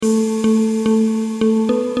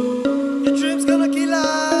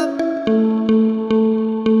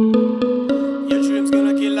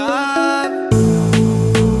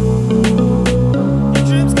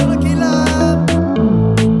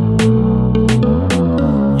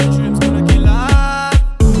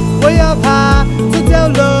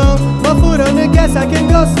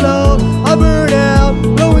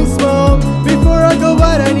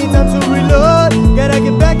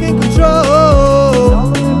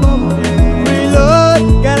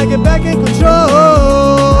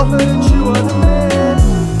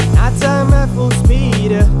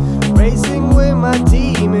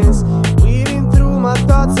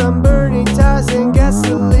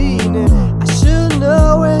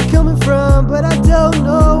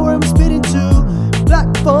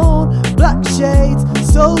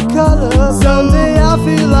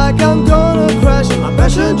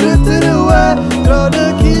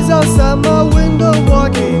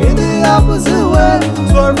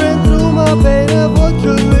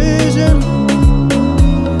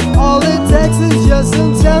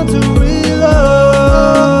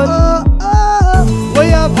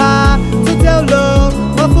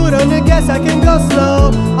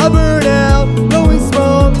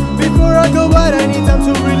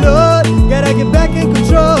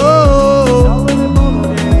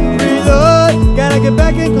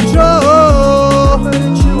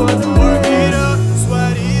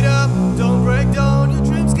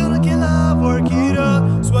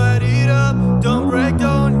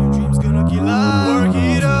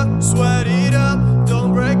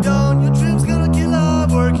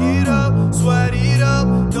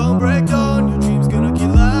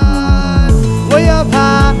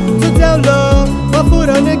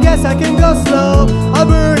gas, I can go slow. I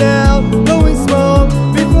burn out, blowing smoke.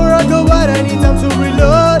 Before I go out, I need time to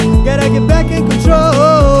reload. Gotta get back in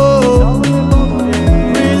control.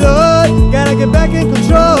 Reload, gotta get back in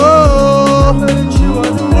control.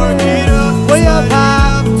 Way up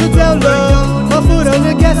high, to down low. My foot on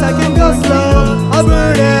the gas, I can go slow.